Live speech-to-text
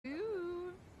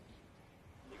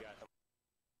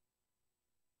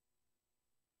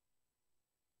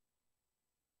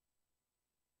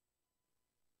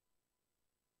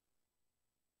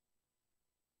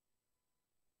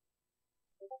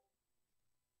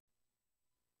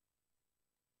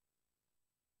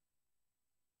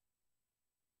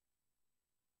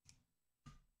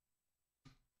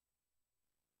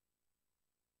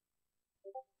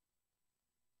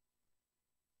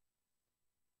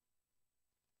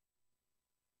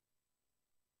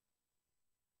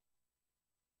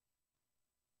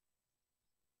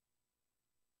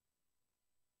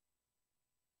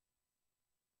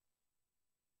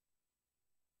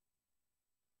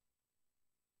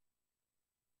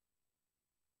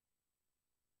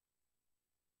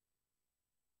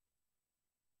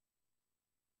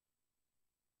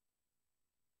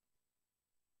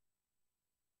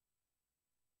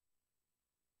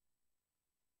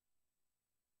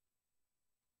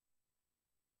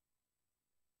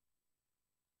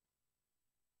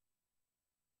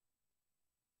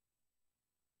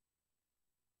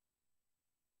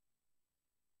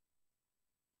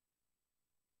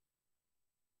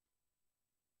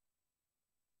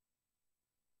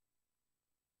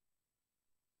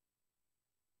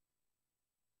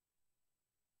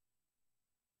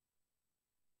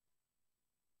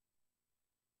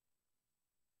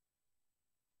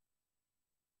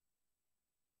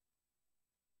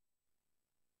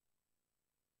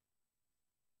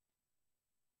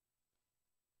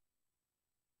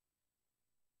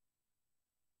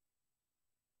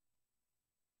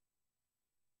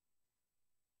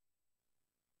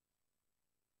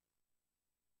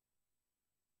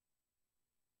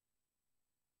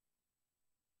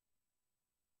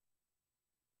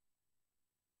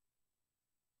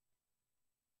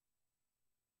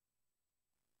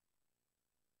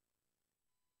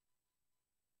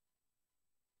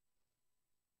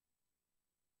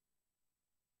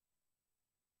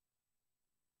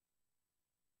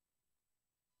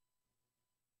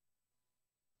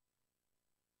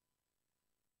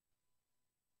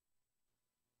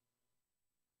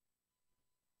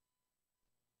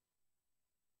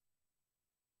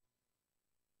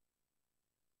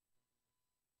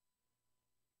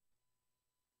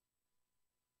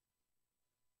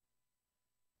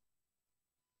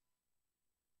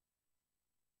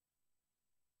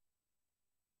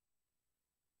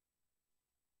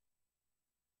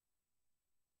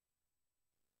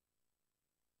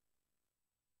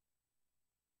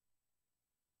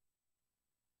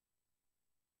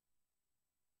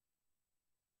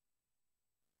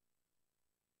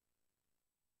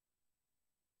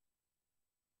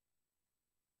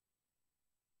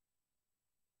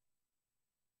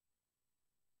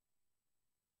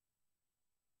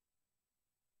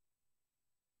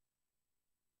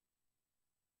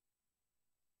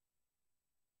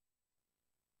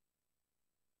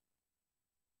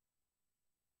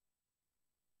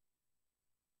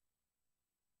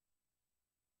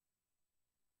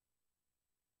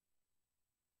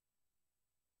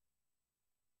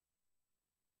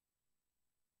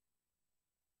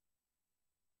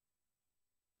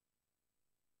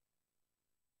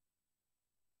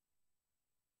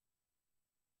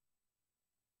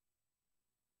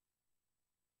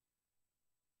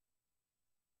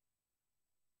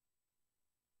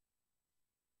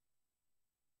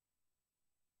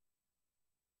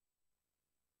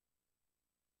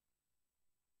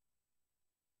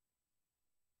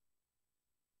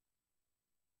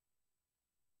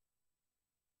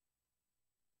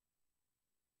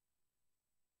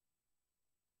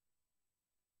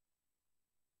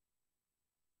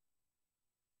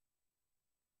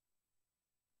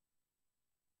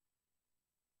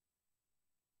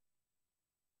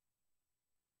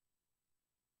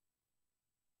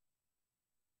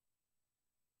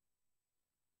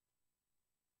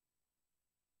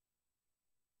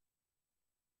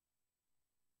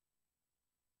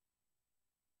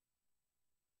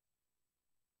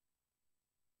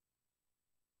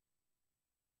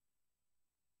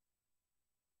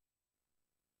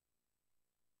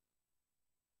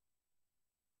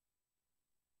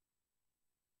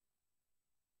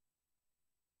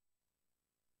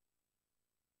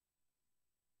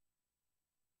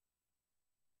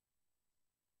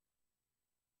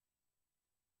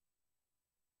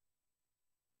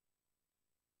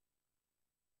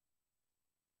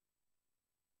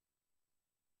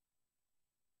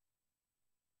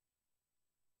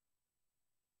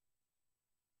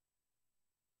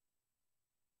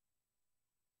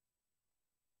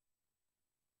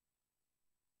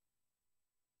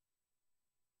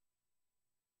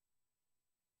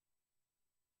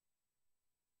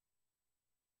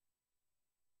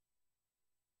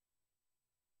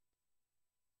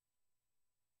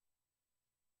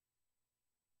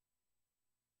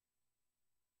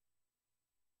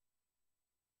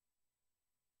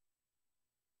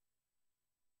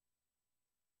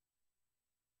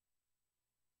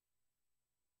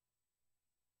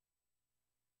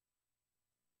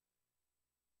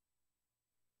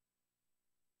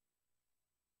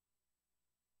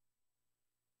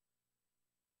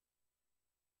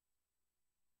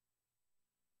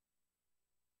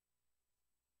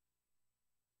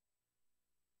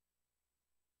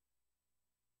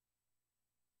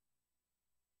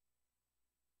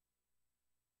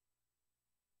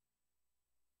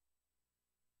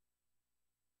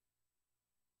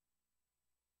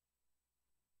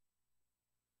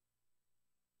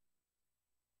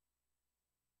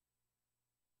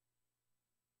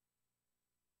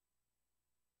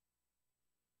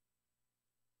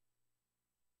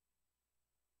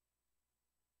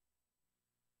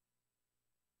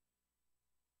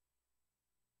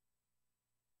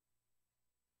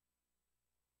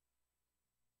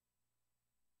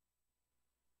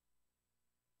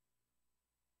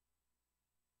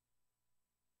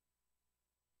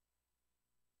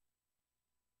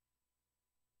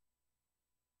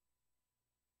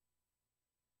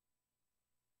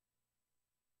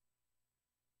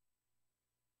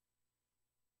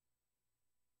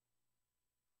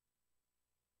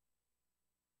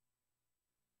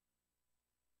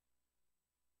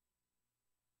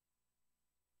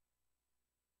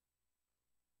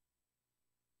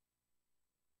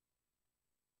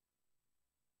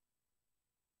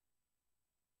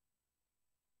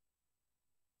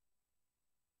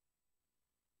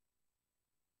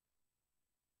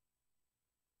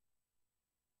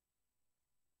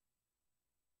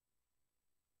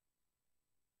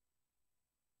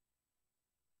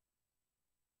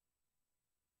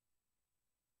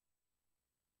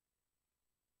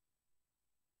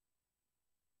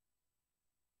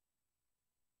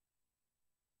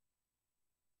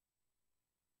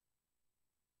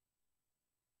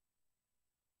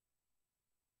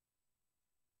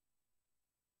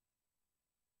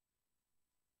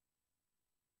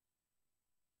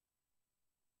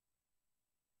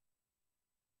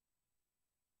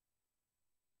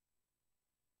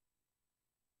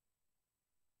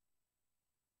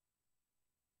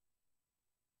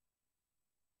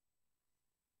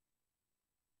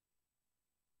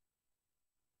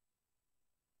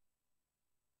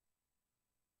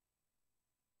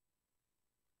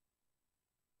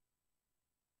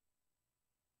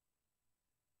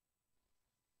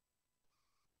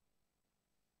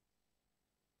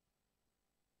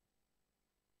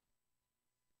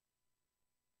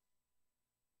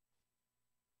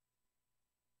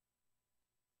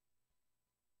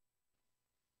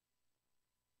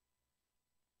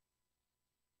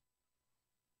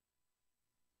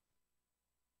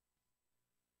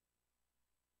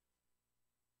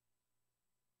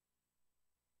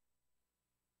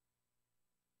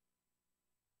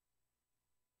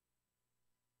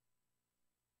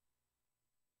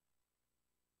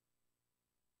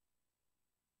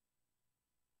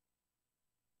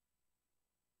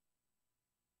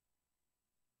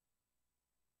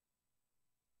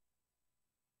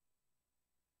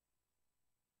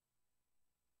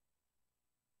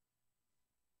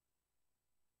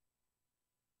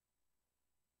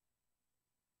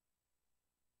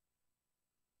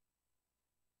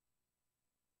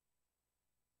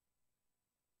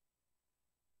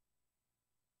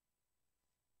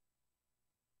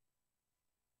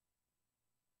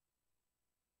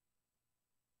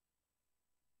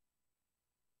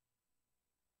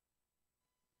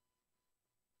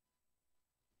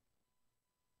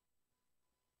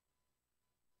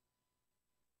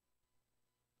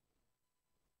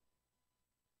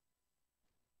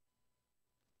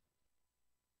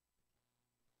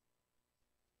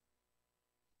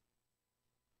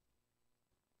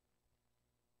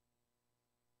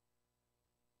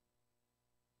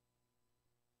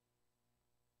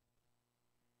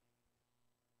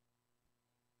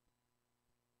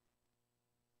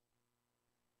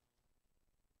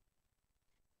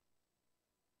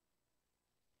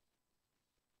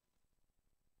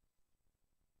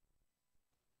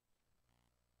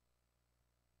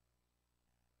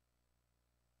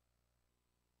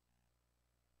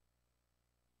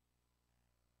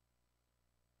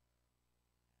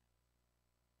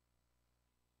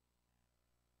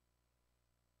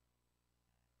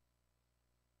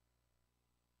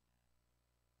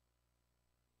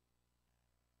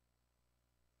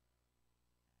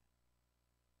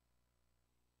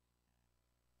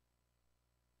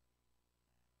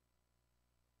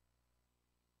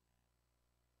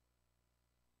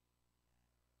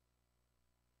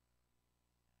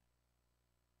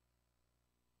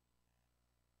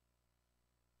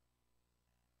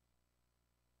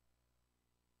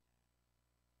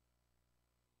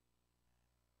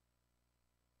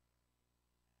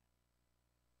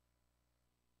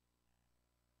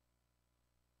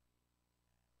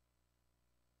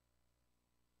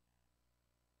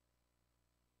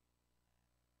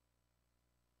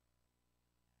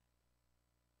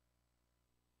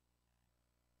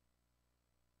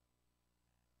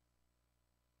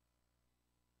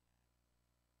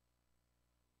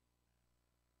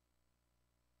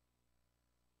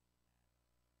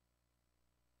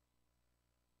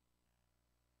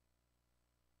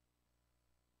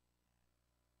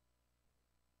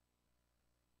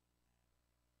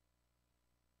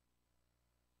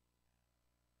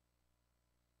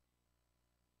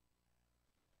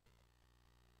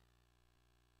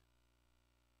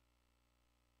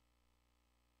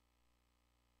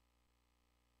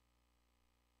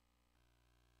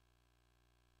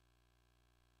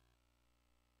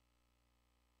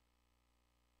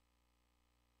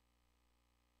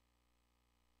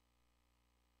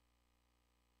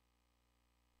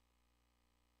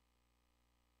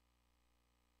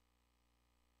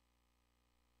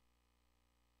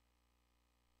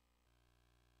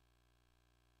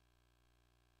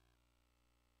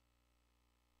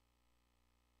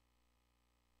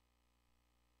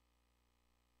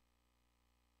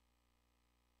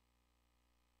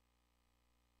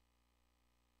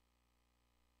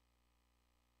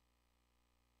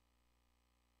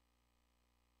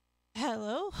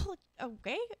Hello?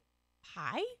 Okay.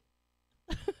 Hi?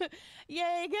 Yay,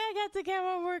 I got the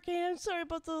camera working. I'm sorry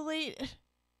about the late.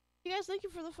 You guys, thank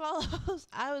you for the follows.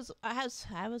 I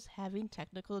was having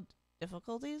technical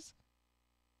difficulties.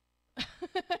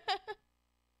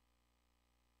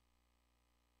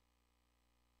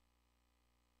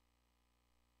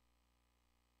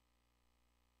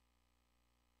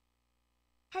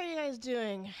 How are you guys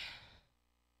doing?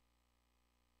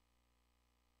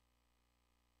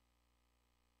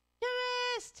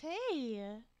 Chemist,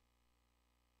 hey.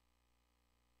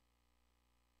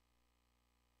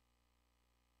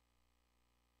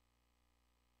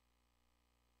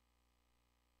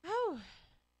 Oh,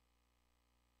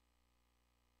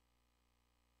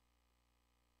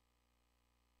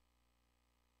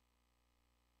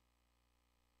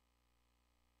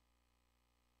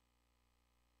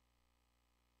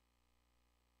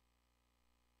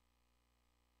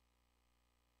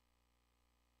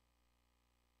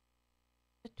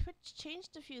 the Twitch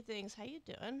changed a few things. How you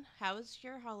doing? How was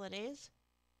your holidays?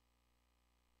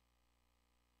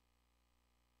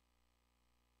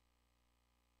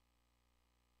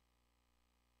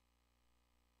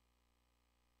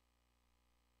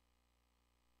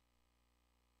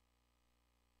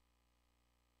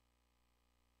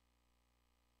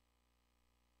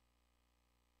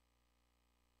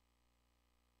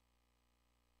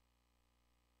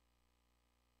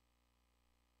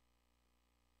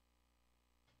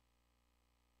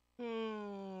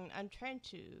 I'm trying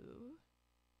to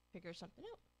figure something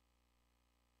out.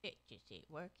 It just ain't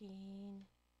working.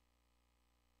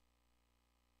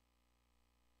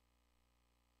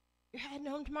 You're heading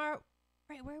home tomorrow.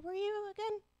 Right, where were you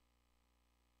again?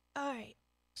 Alright,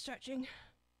 stretching.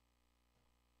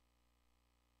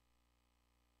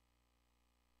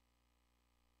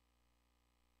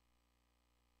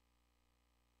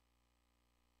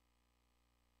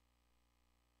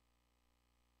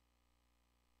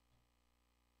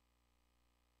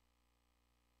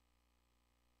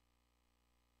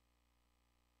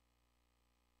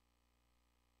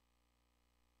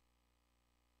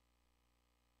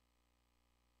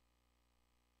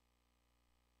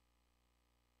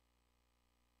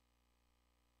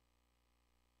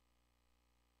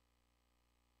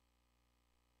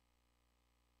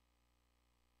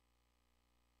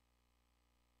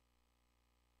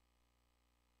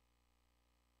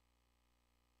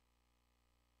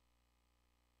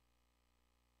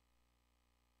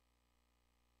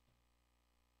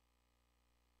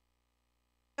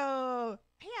 Oh,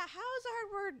 yeah, how is the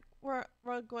hard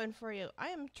word going for you? I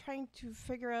am trying to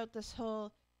figure out this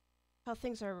whole how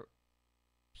things are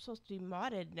supposed to be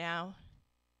modded now.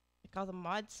 Like all the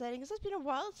mod settings. It's been a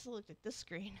while since I looked at this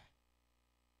screen.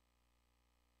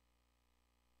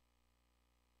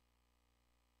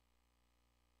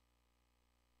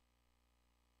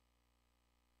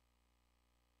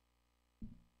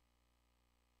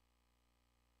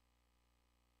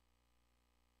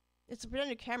 It's been on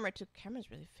your camera too. Camera's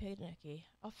really finicky.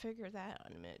 I'll figure that out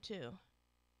in a minute too.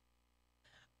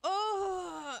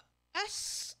 Oh,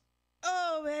 S.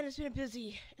 Oh man, it's been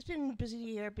busy. It's been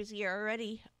busier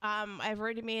already. I've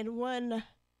already made one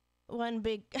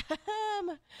big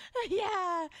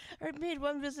yeah, I made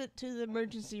one visit to the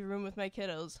emergency room with my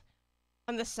kiddos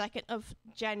on the 2nd of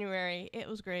January. It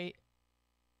was great.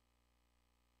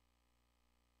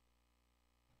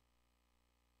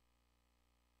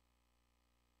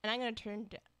 And I'm gonna turn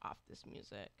off this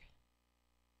music.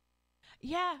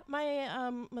 Yeah, my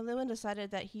little one decided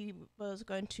that he was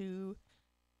going to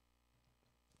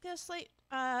get a slight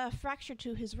fracture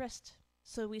to his wrist.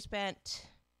 So we spent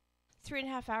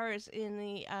 3.5 hours in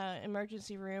the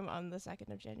emergency room on the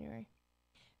 2nd of January.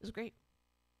 It was great.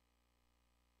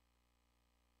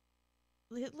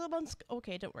 Little one's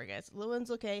okay. Don't worry, guys. Little one's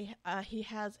okay. He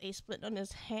has a splint on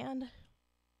his hand,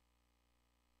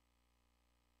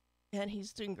 and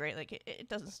he's doing great. Like it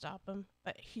doesn't stop him,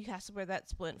 but he has to wear that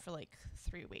splint for like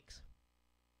 3 weeks.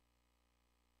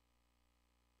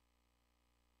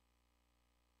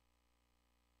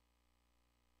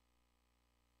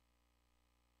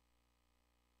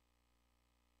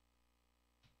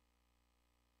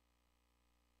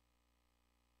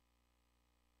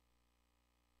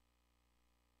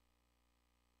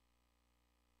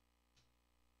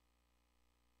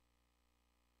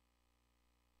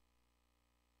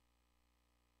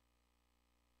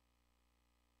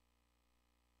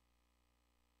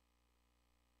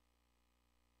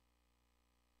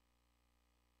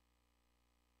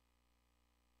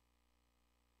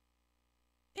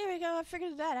 There we go. I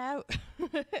figured that out.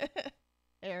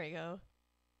 There we go.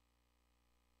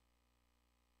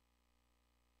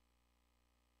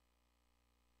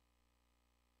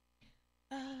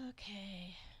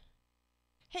 Okay.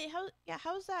 Hey,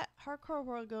 how's that hardcore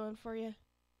world going for you?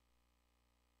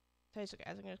 Okay, so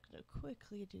guys, I'm gonna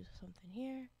quickly do something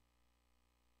here.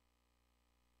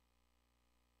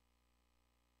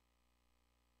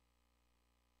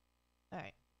 All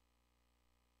right.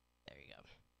 There you go.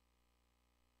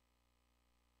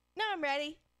 Now I'm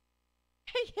ready.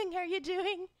 Hey, Ying, how are you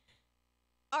doing?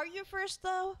 Are you first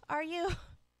though? Are you?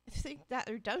 I think that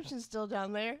redemption's still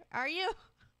down there. Are you?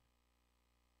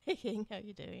 Hey, Ying, how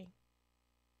you doing?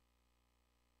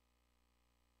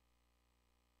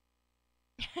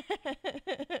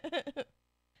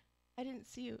 I didn't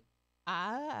see you.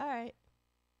 Ah, all right.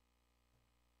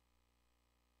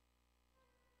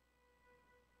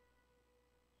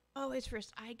 Oh, it's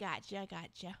first. I got you. I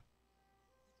got you.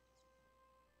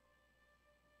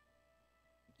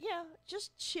 Yeah,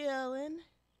 just chilling.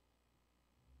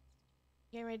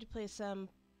 Getting ready to play some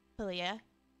Palia.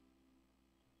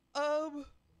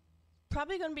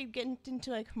 Probably gonna be getting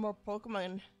into like more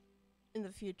Pokemon in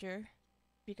the future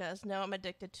because now I'm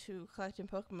addicted to collecting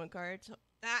Pokemon cards.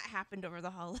 That happened over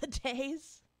the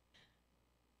holidays.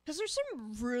 Because there's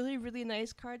some really, really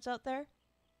nice cards out there.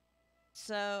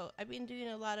 So I've been doing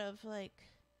a lot of like,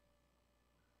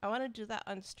 I want to do that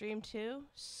on stream too.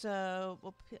 So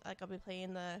I'll be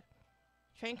playing the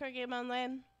train card game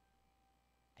online.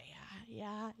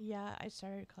 Yeah. I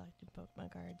started collecting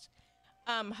Pokemon cards.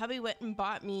 Hubby went and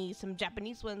bought me some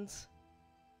Japanese ones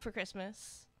for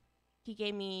Christmas. He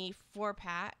gave me 4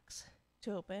 packs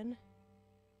to open.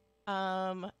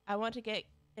 I want to get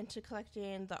into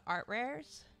collecting the art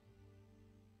rares.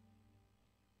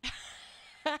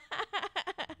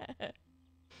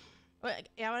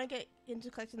 Yeah, I want to get into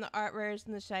collecting the art rares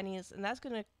and the shinies, and that's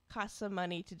gonna cost some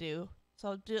money to do. So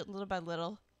I'll do it little by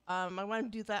little. I want to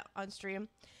do that on stream.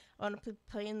 I want to be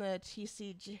playing the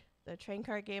TCG, the train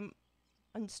car game,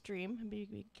 on stream.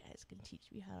 Maybe you guys can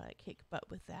teach me how to kick butt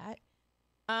with that.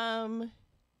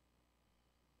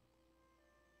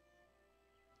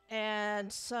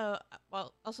 And so,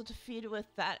 well, also to feed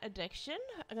with that addiction,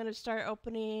 I'm gonna start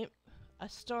opening a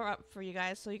store up for you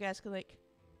guys, so you guys can like,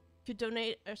 if you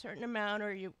donate a certain amount,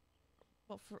 or you,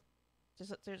 well, for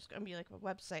there's gonna be like a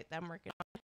website that I'm working on,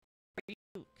 where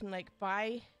you can like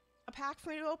buy a pack for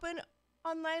me to open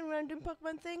online when I'm doing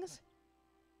Pokemon things.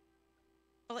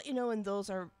 I'll let you know when those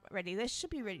are ready. They should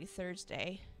be ready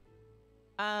Thursday.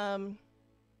 But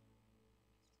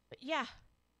yeah,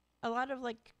 a lot of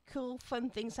like cool, fun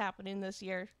things happening this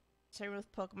year. Starting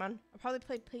with Pokemon. I'll probably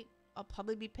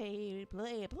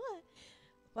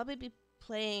be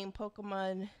playing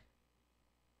Pokemon,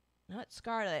 not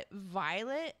Scarlet,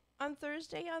 Violet on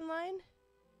Thursday online.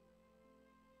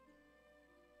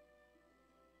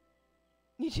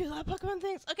 You do a lot of Pokemon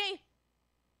things. Okay.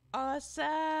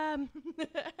 Awesome.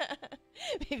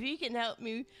 Maybe you can help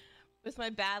me with my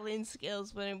battling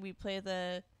skills when we play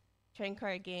the train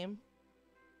card game.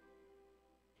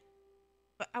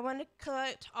 But I want to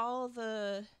collect all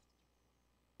the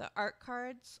art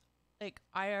cards, like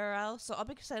IRL. So I'll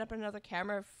be setting up another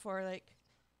camera for like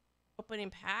opening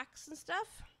packs and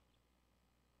stuff.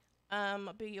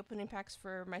 I'll be opening packs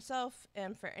for myself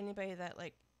and for anybody that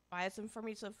like buys them for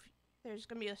me. So if there's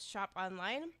gonna be a shop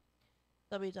online,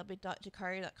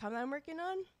 www.jakari.com that I'm working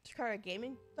on,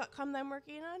 jakarigaming.com that I'm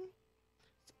working on,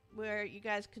 where you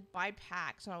guys could buy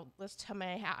packs, and I'll list how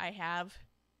many I have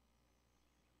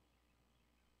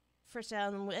for sale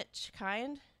and which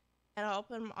kind, and I'll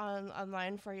open them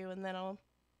online for you, and then I'll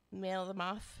mail them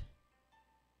off.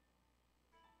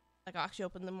 Like, I'll actually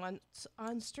open them once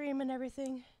on stream and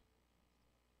everything.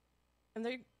 And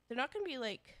they're not gonna be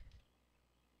like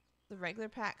the regular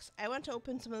packs. I want to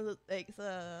open some of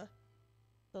the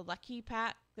lucky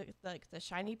pack, like the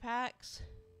shiny packs,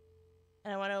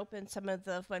 and I want to open some of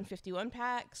the 151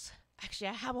 packs. Actually,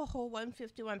 I have a whole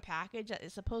 151 package that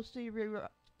is supposed to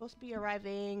be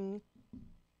arriving,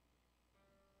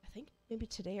 I think maybe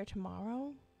today or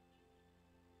tomorrow.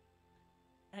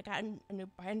 I got a new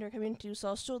binder coming too, so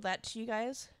I'll show that to you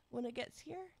guys when it gets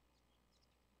here.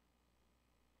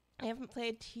 I haven't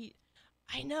played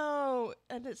I know,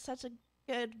 and it's such a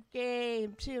good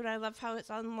game too, and I love how it's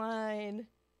online.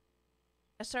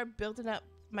 I started building up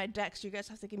my decks. You guys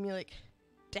have to give me like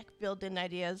deck building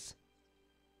ideas.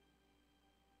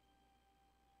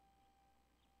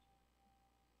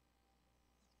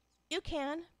 You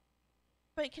can,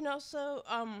 but you can also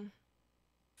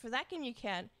for that game you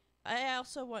can. I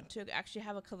also want to actually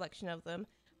have a collection of them.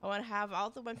 I want to have all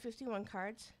the 151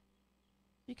 cards,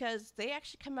 because they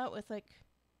actually come out with like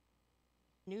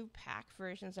new pack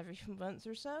versions every few months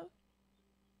or so.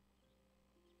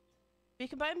 You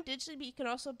can buy them digitally, but you can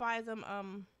also buy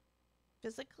them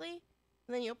physically.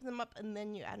 And then you open them up, and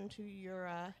then you add them to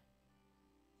your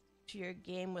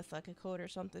game with like a code or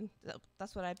something.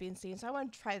 That's what I've been seeing. So I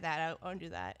want to try that out. I want to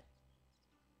do that.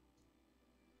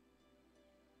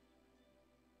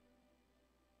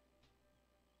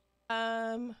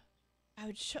 I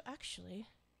would show actually.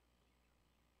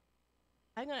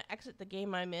 I'm gonna exit the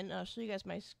game I'm in. I'll show you guys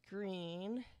my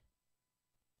screen.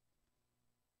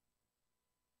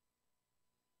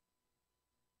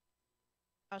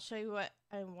 I'll show you what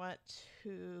I want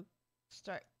to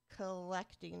start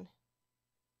collecting.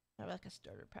 I have like a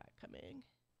starter pack coming.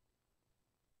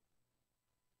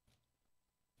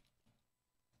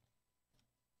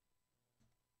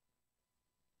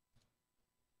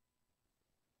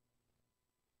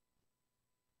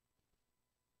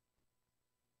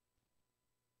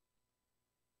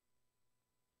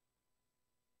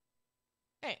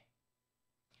 Hey,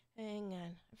 hang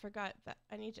on. I forgot that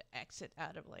I need to exit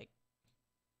out of like.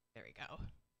 There we go.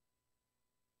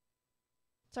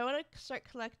 So I want to start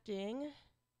collecting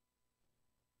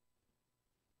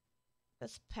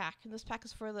this pack, and this pack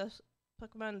is for the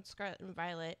Pokemon Scarlet and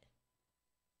Violet.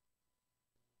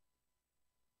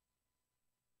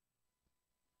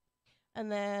 And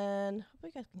then,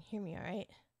 hope you guys can hear me all right.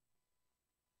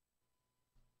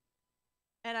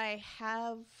 And I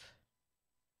have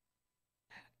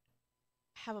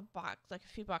a box, like a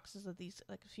few boxes of these,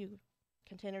 like a few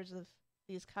containers of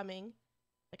these coming.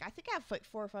 Like I think I have like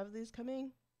 4 or 5 of these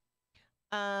coming.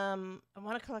 I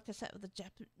want to collect a set of the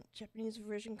Japanese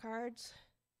version cards.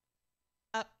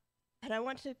 And I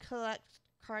want to collect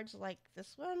cards like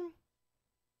this one.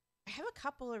 I have a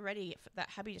couple already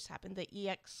that hubby just happened, the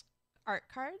EX art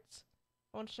cards.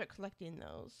 I want to start collecting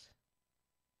those.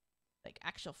 Like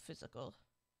actual physical.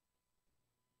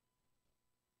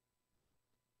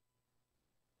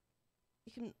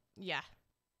 You can, yeah.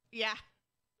 Yeah.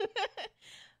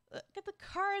 Look at the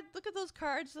card. Look at those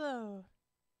cards though.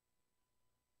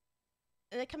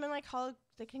 And they come in like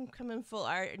they can come in full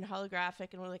art and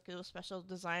holographic and with like little special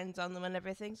designs on them and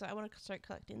everything. So I want to start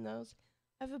collecting those.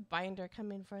 I have a binder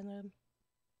coming for them.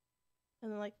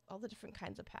 And then like all the different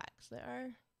kinds of packs there are.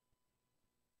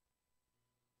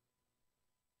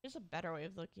 There's a better way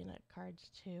of looking at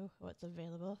cards too, what's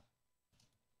available.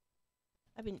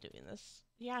 I've been doing this.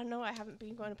 Yeah, no, I haven't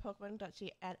been going to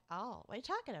Pokemon.ca at all. What are you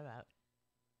talking about?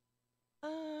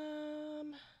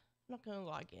 I'm not gonna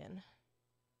log in.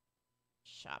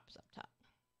 Shop is up top.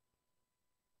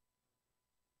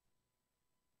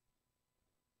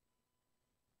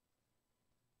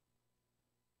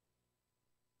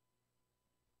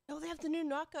 Oh, they have the new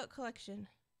Knockout collection.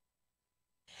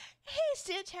 Hey,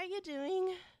 Stitch, how you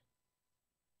doing?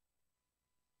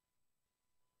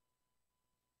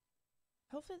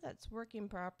 Hopefully that's working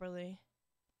properly.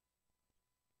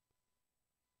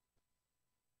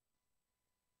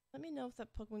 Let me know if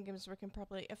that Pokemon game is working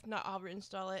properly. If not, I'll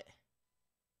reinstall it.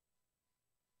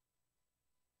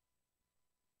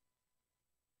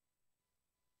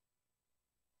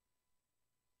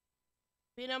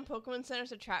 Being on Pokemon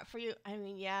Center's a trap for you. I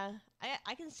mean, yeah,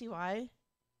 I can see why.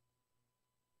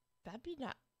 That'd be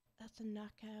not. That's a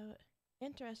knockout.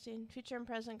 Interesting. Future and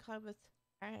present club with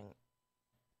Hang.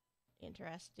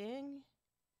 Interesting.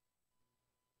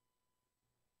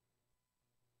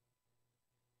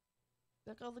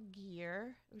 Look all the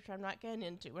gear, which I'm not getting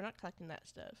into. We're not collecting that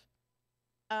stuff.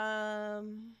 How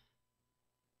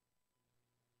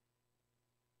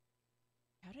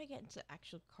do I get into the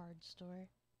actual card store?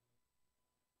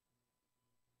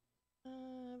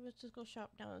 Let's just go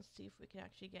shop now and see if we can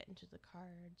actually get into the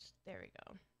cards. There we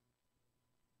go.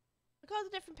 Look at all the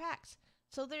different packs.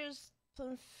 So there's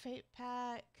some Fate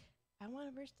pack.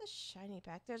 Where's the shiny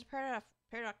pack? There's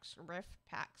Paradox Rift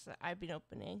packs that I've been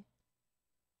opening.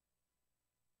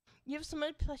 You have so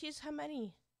many plushies? How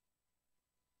many?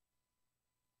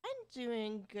 I'm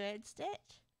doing good,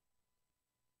 Stitch.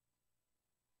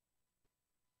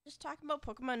 Just talking about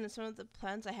Pokemon and some of the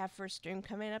plans I have for a stream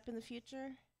coming up in the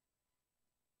future.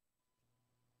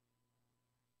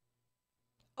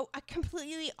 Oh, I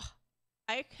completely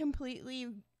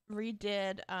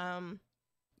redid,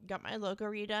 got my logo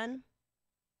redone.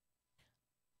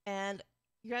 And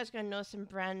you guys are gonna know some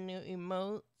brand new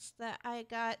emotes that I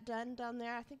got done down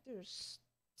there. I think there's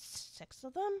 6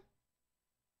 of them.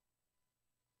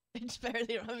 It's better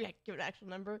they don't have me give an actual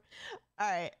number.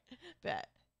 Alright, bet.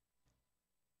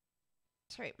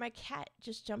 Sorry, my cat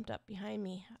just jumped up behind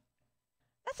me.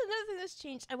 That's another thing that's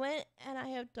changed. I went and I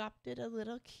adopted a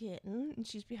little kitten, and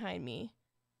she's behind me.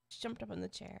 She jumped up on the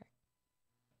chair.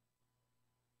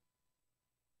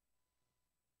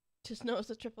 Just noticed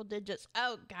the triple digits.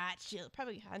 Oh god, she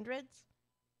probably hundreds.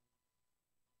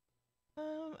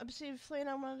 I'm seeing Flame.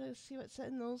 I wanted to see what's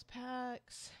in those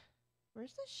packs.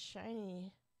 Where's the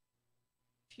shiny?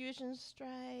 Fusion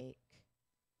Strike.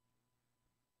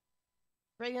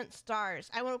 Brilliant Stars.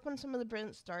 I want to open some of the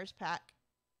Brilliant Stars pack.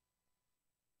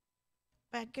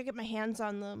 I could get my hands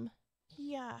on them.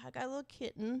 Yeah, I got a little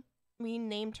kitten. We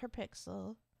named her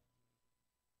Pixel.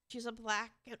 She's a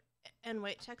black and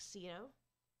white tuxedo.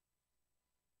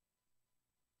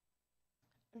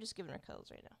 I'm just giving her cuddles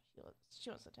right now. She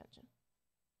wants attention.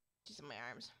 She's in my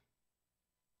arms.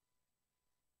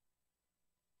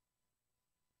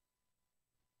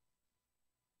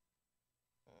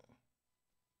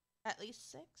 At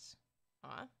least 6.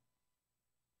 Aw.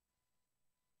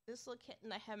 This little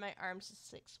kitten I have in my arms is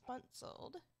 6 months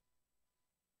old.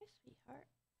 My sweetheart.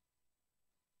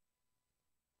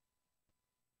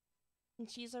 And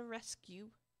she's a rescue.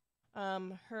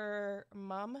 Her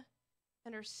mom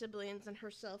and her siblings and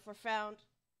herself were found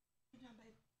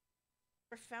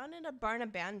in a barn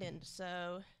abandoned,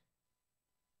 so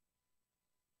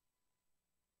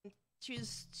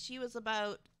she was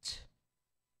about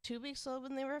 2 weeks old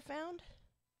when they were found.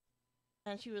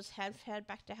 And she was had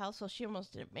back to health, so she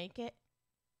almost didn't make it.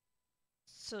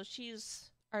 So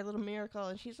she's our little miracle,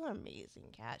 and she's an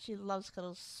amazing cat. She loves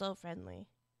cuddles, so friendly.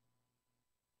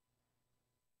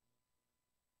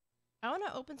 I want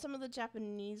to open some of the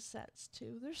Japanese sets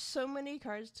too. There's so many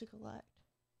cards to collect.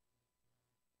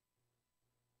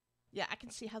 Yeah, I can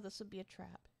see how this would be a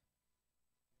trap.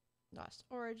 Lost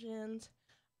Origins.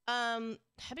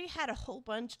 Heavy had a whole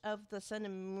bunch of the Sun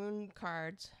and Moon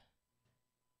cards.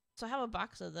 So I have a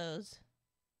box of those.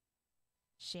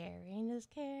 Sharing is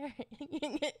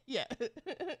caring. Yeah.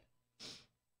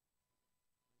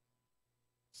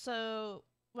 So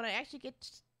when I actually get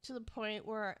to the point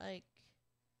where like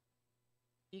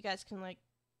you guys can like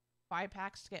buy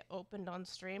packs to get opened on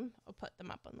stream, I'll put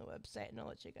them up on the website and I'll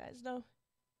let you guys know.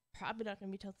 Probably not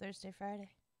gonna be till Thursday, Friday.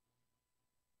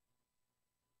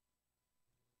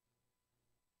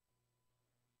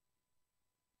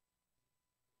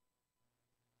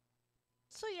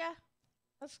 So yeah,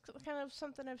 that's kind of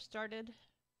something I've started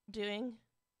doing.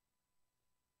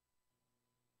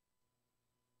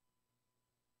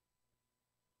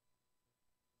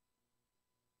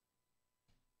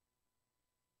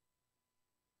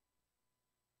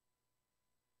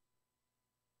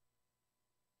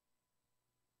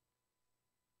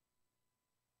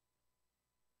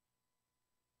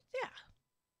 Yeah.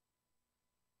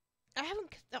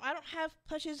 I don't have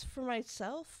plushies for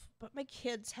myself, but my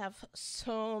kids have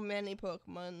so many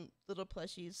Pokemon little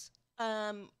plushies.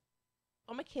 All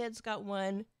my kids got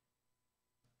one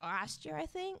last year, I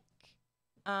think.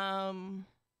 Um,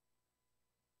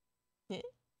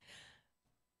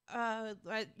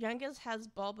 my youngest has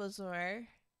Bulbasaur.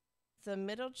 The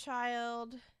middle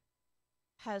child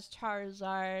has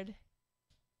Charizard.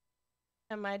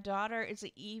 And my daughter is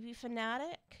an Eevee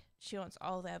fanatic. She wants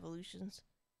all the evolutions.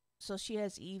 So she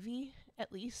has Eevee,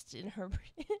 at least in her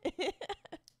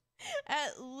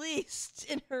at least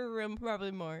in her room, probably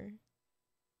more.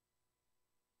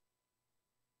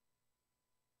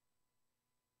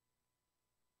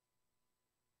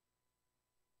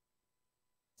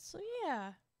 So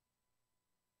yeah.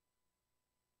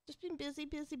 Just been busy,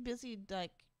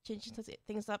 like changing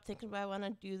things up, thinking about what I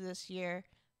want to do this year,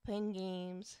 playing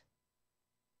games.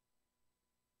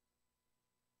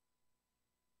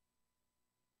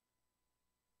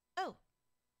 Oh,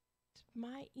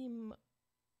 my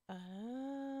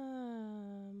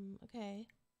okay.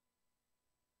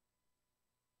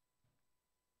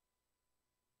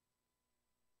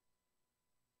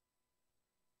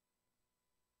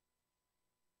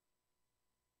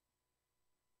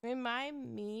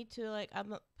 Remind me to like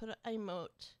put an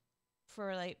emote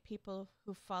for like people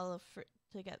who follow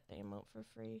to get the emote for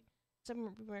free. So I've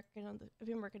been working on the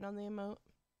emote.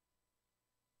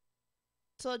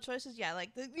 So the choices, yeah,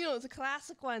 like the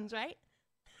classic ones, right?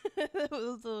 That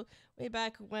was the way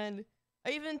back when.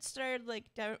 I even started like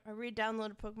I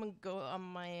re-downloaded Pokemon Go on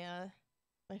my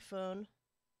phone.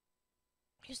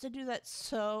 I used to do that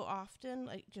so often,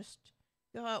 like just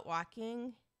go out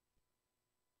walking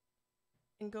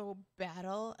and go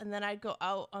battle, and then I'd go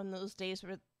out on those days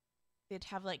where they'd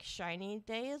have like shiny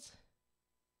days,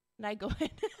 and I'd go in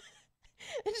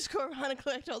and just go around and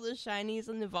collect all the shinies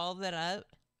and evolve that up.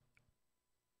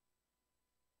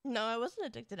 No, I wasn't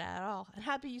addicted at all. And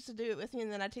Happy used to do it with me,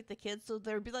 and then I'd take the kids, so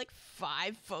there would be like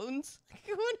 5 phones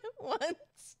going at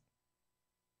once.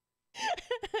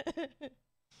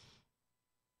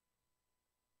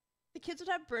 The kids would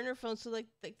have burner phones, so like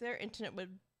their internet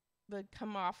would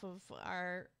come off of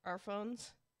our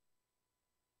phones.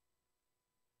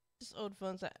 Just old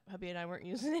phones that hubby and I weren't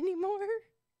using anymore.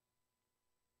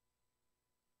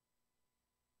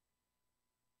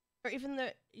 Or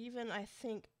even I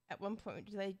think at one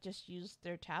point they just used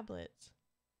their tablets.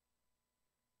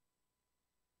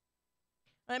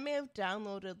 I may have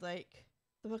downloaded like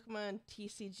the Pokemon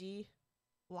TCG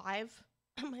live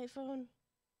on my phone.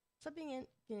 Something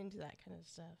get into that kind of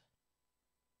stuff.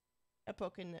 A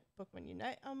Pokemon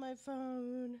Unite on my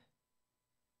phone.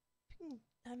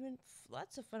 Having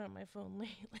lots of fun on my phone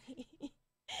lately.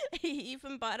 I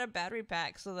even bought a battery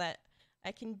pack so that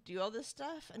I can do all this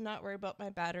stuff and not worry about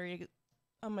my battery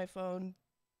on my phone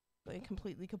going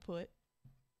completely kaput.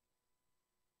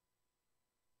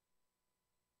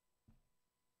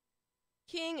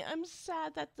 King, I'm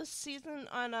sad that the season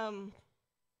on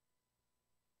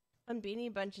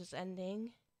Beanie Bunch is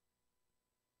ending.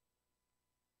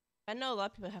 I know a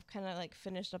lot of people have kind of like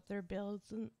finished up their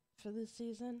builds for this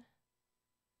season.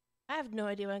 I have no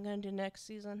idea what I'm gonna do next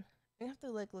season. I have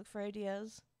to like look for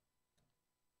ideas.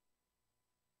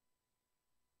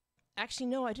 Actually,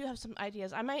 no, I do have some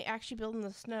ideas. I might actually build in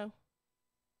the snow.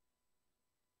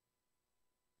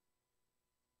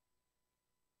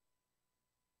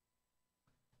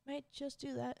 Might just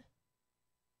do that.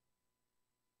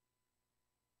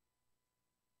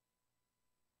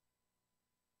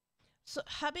 So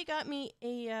hubby got me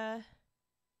got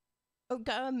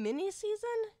a mini season?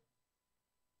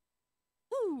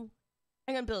 Ooh.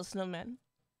 I'm gonna build a snowman.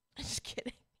 I'm just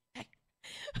kidding.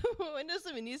 When does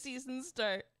the mini season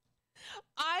start?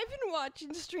 I've been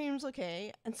watching streams,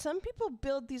 okay, and some people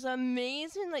build these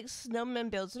amazing like snowman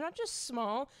builds. They're not just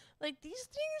small. Like these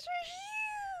things are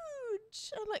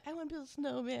huge. I'm like, I want to build a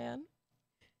snowman.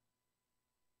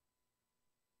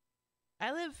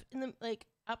 I live in the like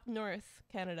up north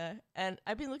Canada, and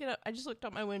I've been looking up. I just looked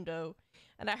out my window,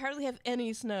 and I hardly have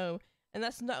any snow, and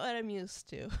that's not what I'm used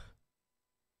to.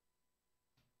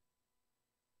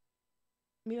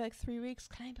 Maybe like 3 weeks.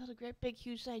 Can I build a great big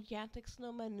huge gigantic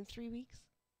snowman in 3 weeks?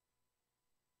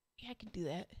 Yeah, I can do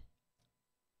that.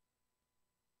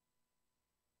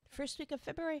 First week of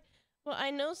February. Well, I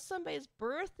know somebody's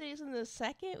birthday's in the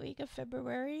second week of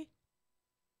February.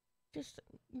 Just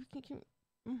you can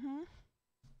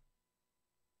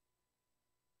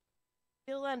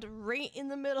You'll land right in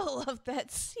the middle of that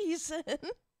season.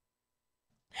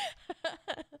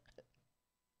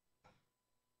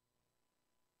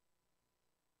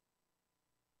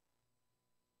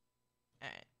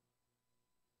 Alright.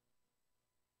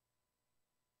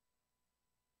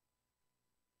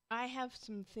 I have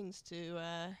some things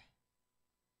to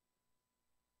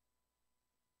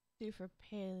do for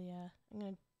Palia. I'm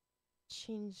gonna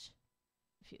change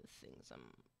a few things on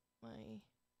my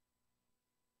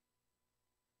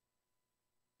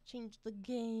change the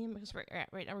game because right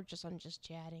now we're just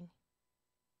chatting.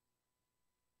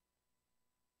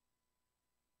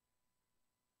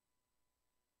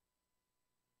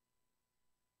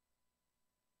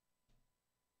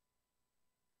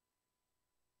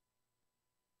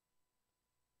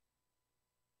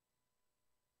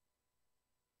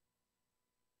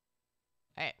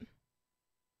 Alright.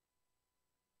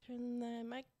 Turn the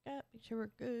mic up, make sure we're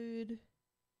good.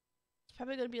 It's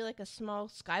probably gonna be like a small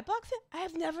skyblock thing. I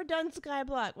have never done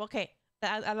skyblock. Okay,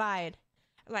 I lied.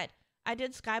 I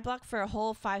did skyblock for a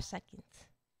whole 5 seconds.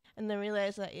 And then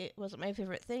realized that it wasn't my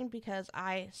favorite thing because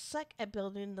I suck at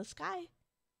building the sky.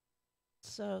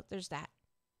 So there's that.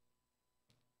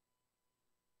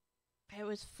 I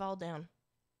always fall down.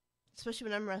 Especially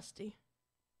when I'm rusty.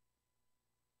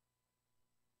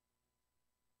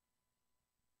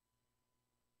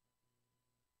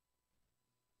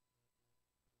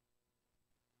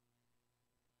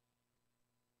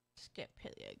 Just get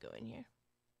Palia going here.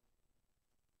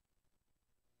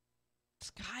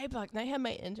 Skyblock. Now I have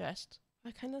my interest.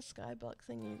 What kind of skyblock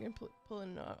thing are you gonna pull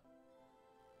in?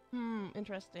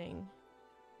 Interesting.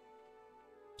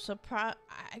 So I'm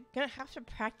gonna have to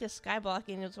practice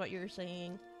skyblocking is what you're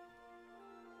saying.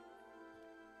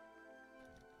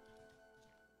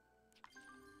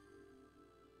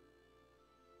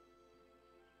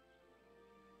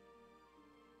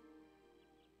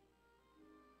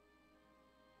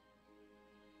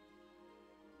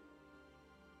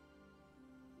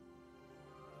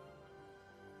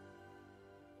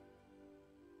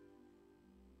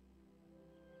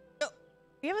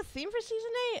 You have a theme for season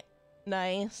 8?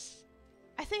 Nice.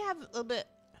 I think I have a little bit.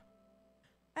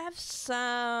 I have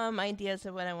some ideas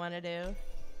of what I want to do.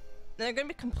 They're gonna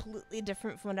be completely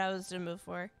different from what I was doing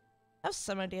before. I have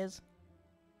some ideas.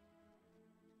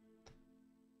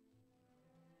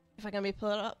 If I'm gonna be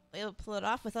able to pull it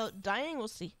off without dying, we'll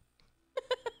see.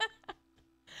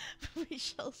 We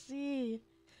shall see.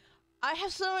 I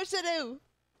have so much to do.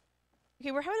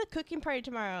 Okay, we're having a cooking party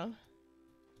tomorrow.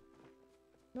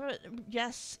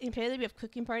 Yes, in Palia we have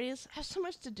cooking parties. I have so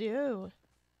much to do.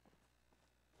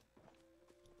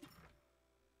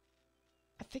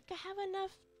 I think I have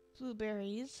enough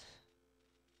blueberries.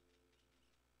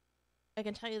 I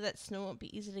can tell you that snow won't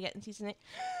be easy to get in season 8.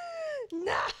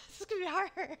 Nah, this is gonna be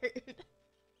hard.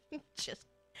 Just,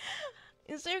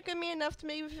 is there gonna be enough to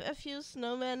make a few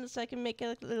snowmen so I can make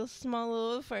a little small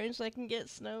little farm so I can get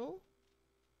snow?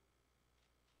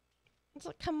 It's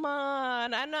like, come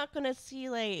on, I'm not gonna see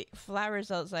like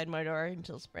flowers outside my door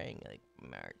until spring, like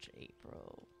March,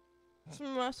 April.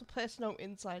 Some must play snow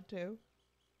inside too.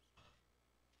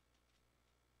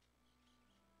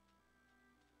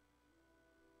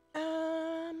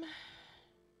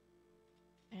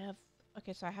 I have,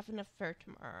 okay, so I have enough for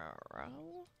tomorrow.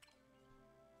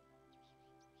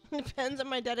 Depends on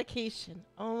my dedication.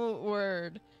 Oh,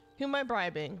 word. Who am I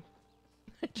bribing?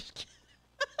 I just can't.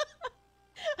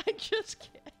 I just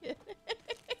can't.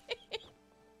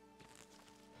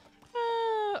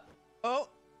 Oh!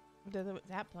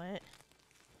 That plant.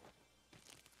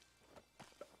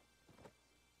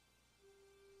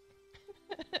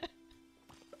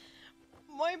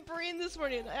 My brain this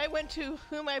morning, I went to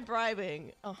who am I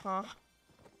bribing? Uh-huh.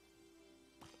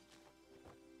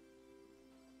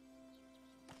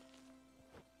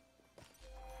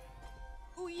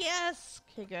 Oh, yes!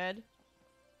 Okay, good.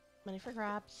 Money for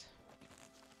grabs.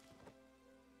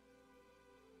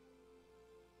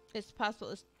 It's possible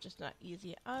it's just not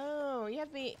easy. Oh, you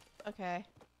have me. Okay.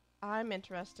 I'm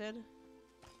interested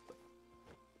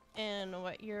in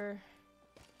what you're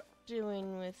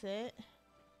doing with it.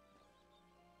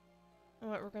 And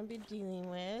what we're going to be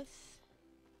dealing with.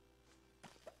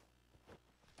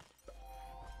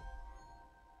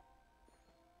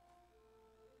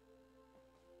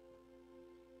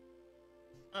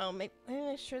 Oh, let me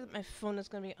make sure that my phone is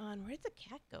going to be on. Where'd the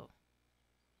cat go?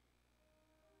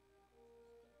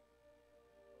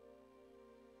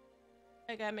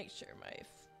 I gotta make sure my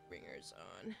ringer's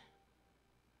on.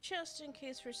 Just in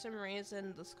case for some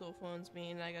reason the school phone's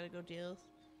me and I gotta go deal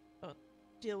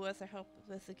with or help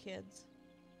with the kids.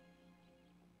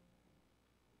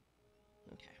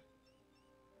 Okay.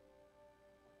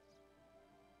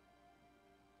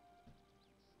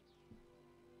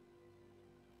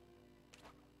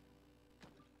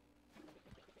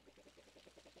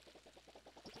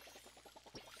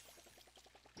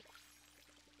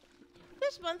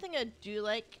 There's one thing I do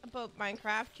like about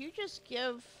Minecraft. You just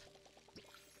give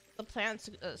the plants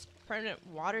a permanent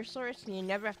water source and you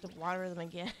never have to water them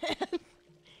again.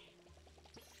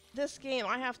 This game,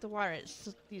 I have to water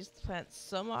these plants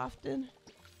so often.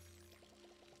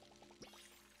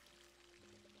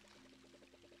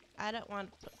 I don't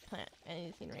want to plant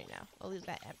anything right now. I'll leave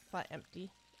that plot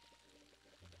empty.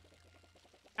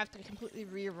 I have to completely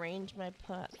rearrange my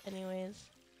plot anyways.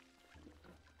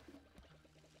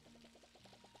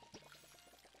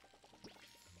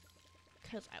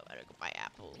 Because I want to go buy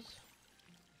apples.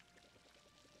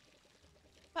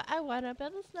 But I want to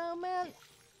build a snowman.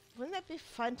 Wouldn't that be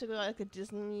fun to go like a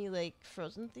Disney like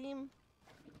Frozen theme?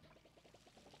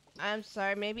 I'm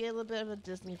sorry, maybe a little bit of a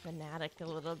Disney fanatic a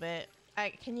little bit.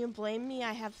 Can you blame me?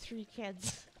 I have 3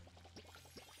 kids.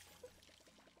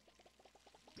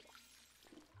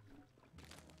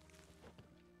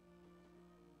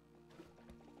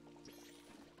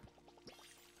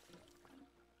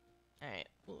 Alright,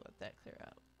 we'll let that clear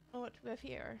out. Oh, what do we have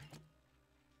here?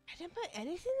 I didn't put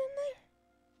anything in there?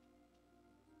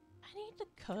 I need to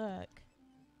cook.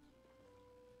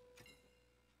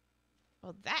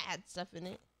 Oh, that had stuff in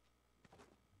it.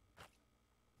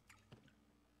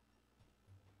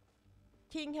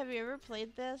 King, have you ever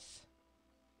played this?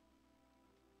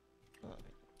 Oh,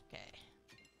 okay.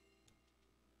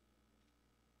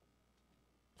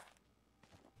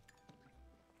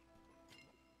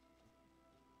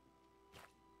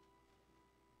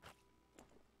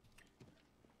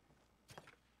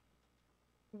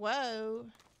 Whoa,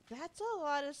 that's a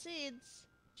lot of seeds.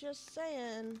 Just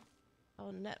saying.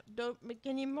 Oh no, don't make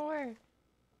any more.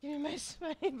 Give me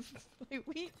my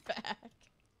wheat back.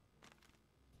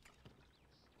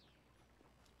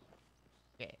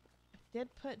 Okay, I did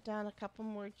put down a couple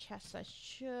more chests. I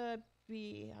should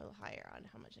be a little higher on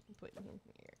how much I can put in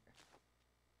here.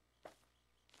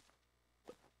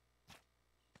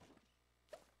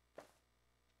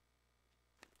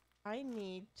 I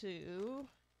need to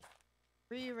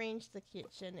rearrange the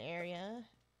kitchen area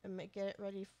and get it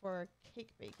ready for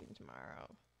cake baking tomorrow.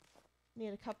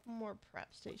 Need a couple more prep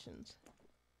stations.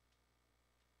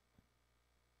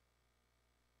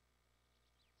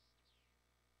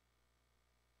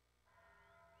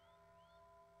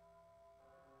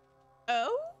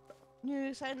 New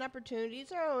exciting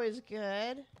opportunities are always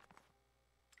good.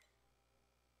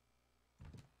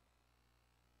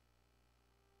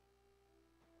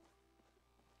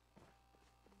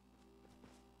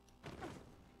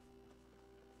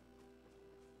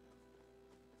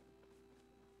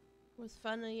 With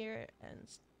funnier and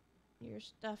your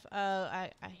stuff. Oh,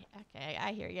 okay,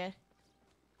 I hear you.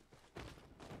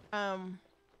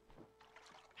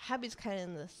 Hubby's kind of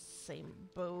in the same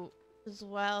boat as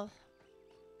well.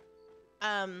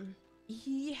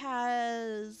 He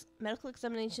has medical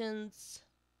examinations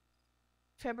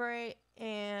February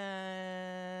and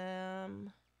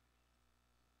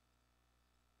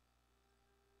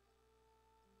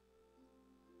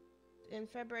in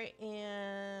February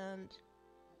and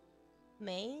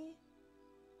May,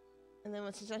 and then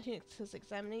once he's done his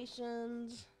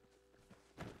examinations,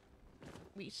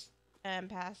 we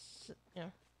pass,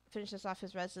 finishes off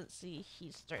his residency.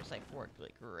 He starts like work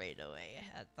like right away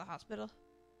at the hospital.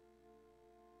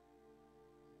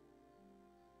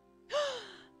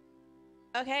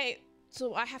 Okay,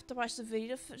 so I have to watch the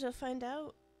video to find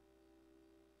out.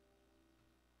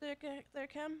 There,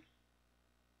 Cam.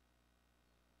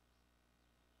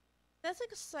 That's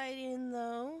exciting,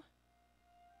 though.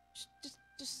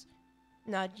 Just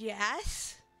nod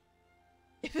yes.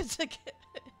 If it's a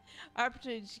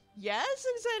opportunity, yes,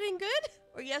 exciting, good,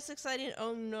 or yes, exciting.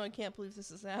 Oh no, I can't believe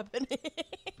this is happening.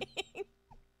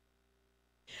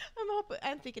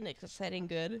 I'm thinking it's exciting,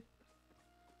 good.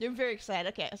 You're very excited.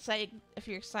 Okay, excited. If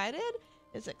you're excited,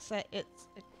 it's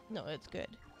no, it's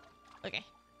good. Okay.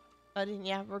 Oh, then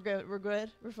yeah, we're good. We're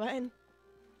good. We're fine.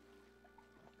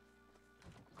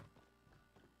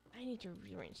 I need to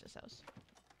rearrange this house.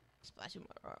 Splashing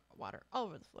water all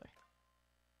over the floor.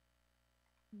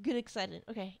 Good, excited.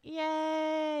 Okay,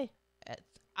 yay!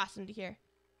 It's awesome to hear.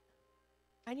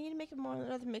 I need to make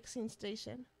another mixing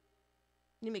station.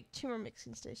 I need to make 2 more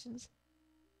mixing stations.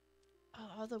 Oh,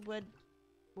 all the wood.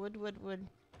 Wood. And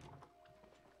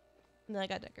then I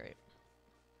gotta decorate.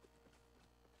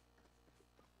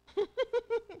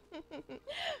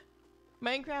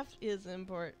 Minecraft is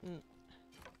important.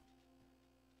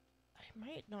 I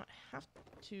might not have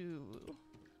to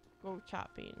go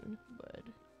chopping wood.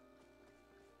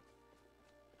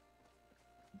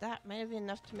 That might have been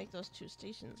enough to make those 2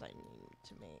 stations I need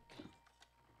to make.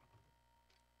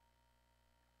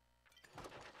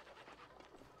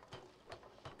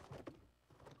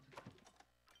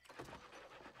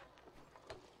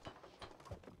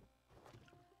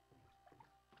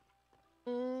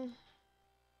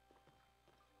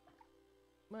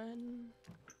 One,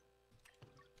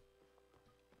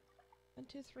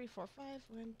 2, 3, 4, 5.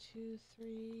 1, 2,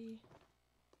 3.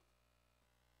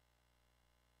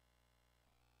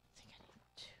 I think I need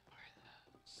 2 more of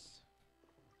those.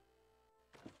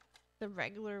 The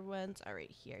regular ones are right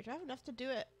here. Do I have enough to do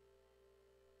it?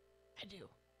 I do.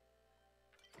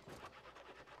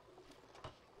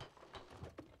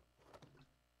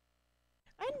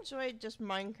 I enjoyed just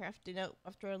Minecrafting out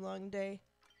after a long day.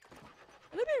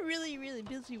 I'm gonna be really, really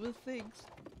busy with things.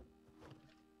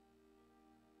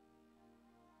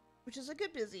 Which is a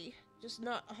good busy, just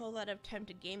not a whole lot of time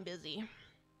to game busy.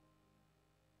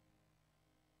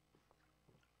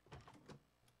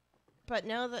 But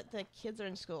now that the kids are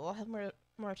in school, I'll have more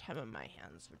time on my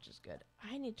hands, which is good.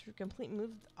 I need to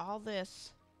move all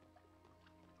this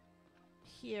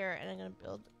here, and I'm gonna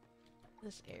build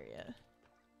this area.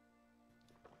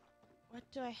 What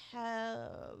do I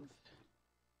have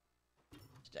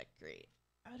to decorate?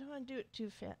 I don't want to do it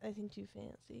too too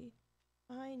fancy.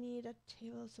 I need a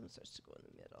table of some sorts to go in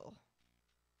the middle.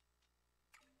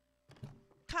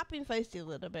 Copying feisty a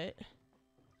little bit.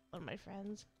 One of my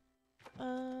friends.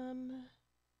 Hi,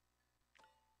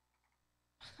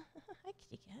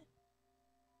 kitty cat.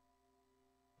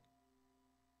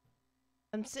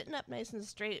 I'm sitting up nice and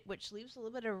straight, which leaves a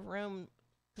little bit of room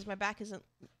because my back isn't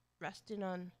resting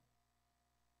on.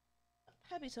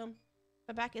 Happy's home.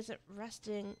 My back isn't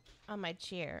resting on my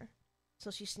chair,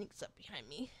 so she sneaks up behind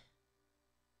me.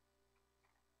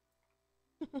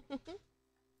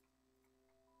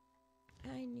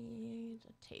 I need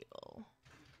a table.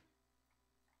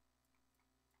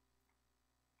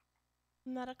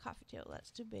 Not a coffee table,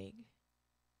 that's too big.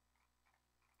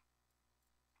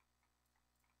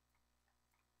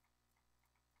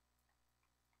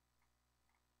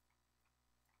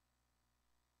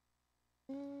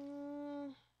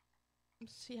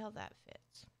 Let's see how that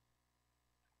fits.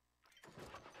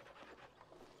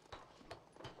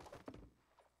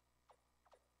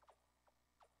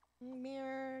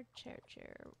 Mirror, chair.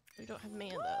 We don't have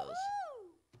many of those.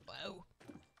 Whoa.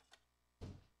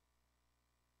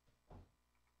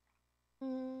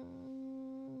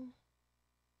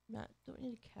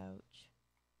 need a couch.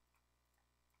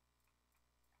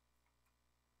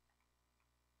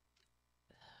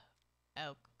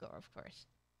 Oh, of course.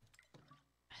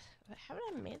 Haven't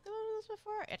I made one of this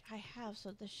before? I have,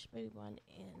 so this should be one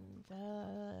in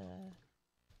the...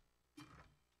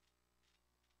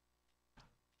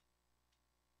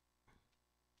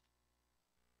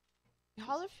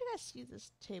 Holler if you guys see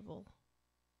this table.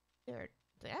 There.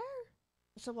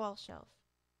 It's a wall shelf.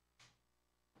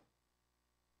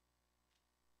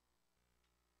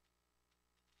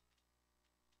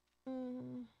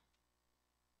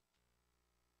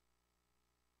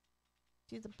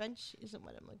 See, the bench isn't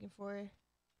what I'm looking for.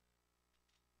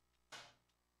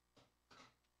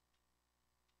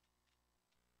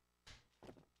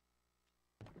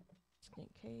 Just in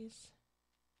case.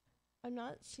 I'm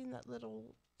not seeing that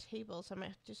little table, so I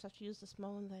might just have to use the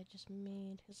small one that I just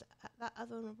made. Because that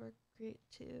other one will work great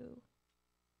too.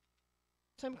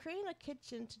 So I'm creating a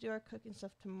kitchen to do our cooking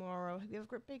stuff tomorrow. We have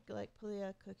a big, like,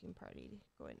 Palia cooking party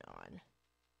going on.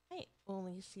 I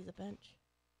only see the bench.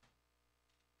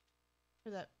 For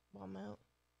that wall mount.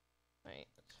 Right,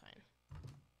 that's fine.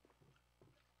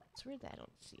 It's weird that I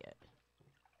don't see it.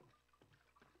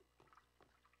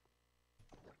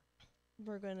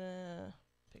 We're gonna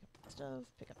pick up the stove,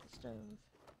 pick up the stove,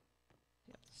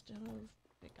 pick up the stove,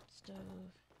 pick up the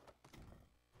stove.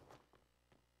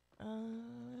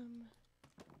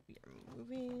 We are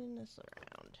moving this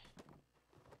around.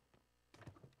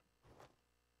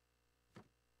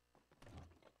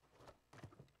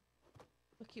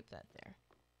 We'll keep that there.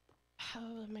 How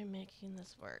am I making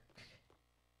this work?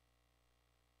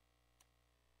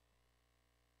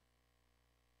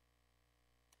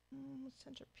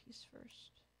 Centerpiece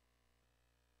first.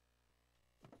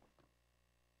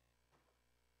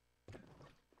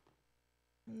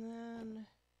 And then...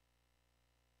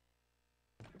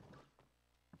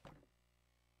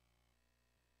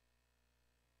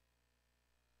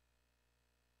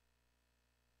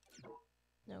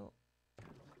 No.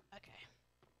 Okay.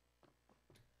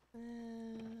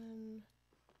 And...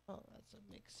 Oh, that's a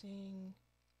mixing...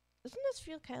 Doesn't this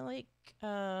feel kind of like,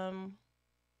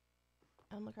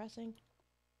 Animal Crossing?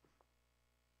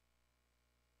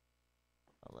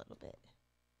 A little bit.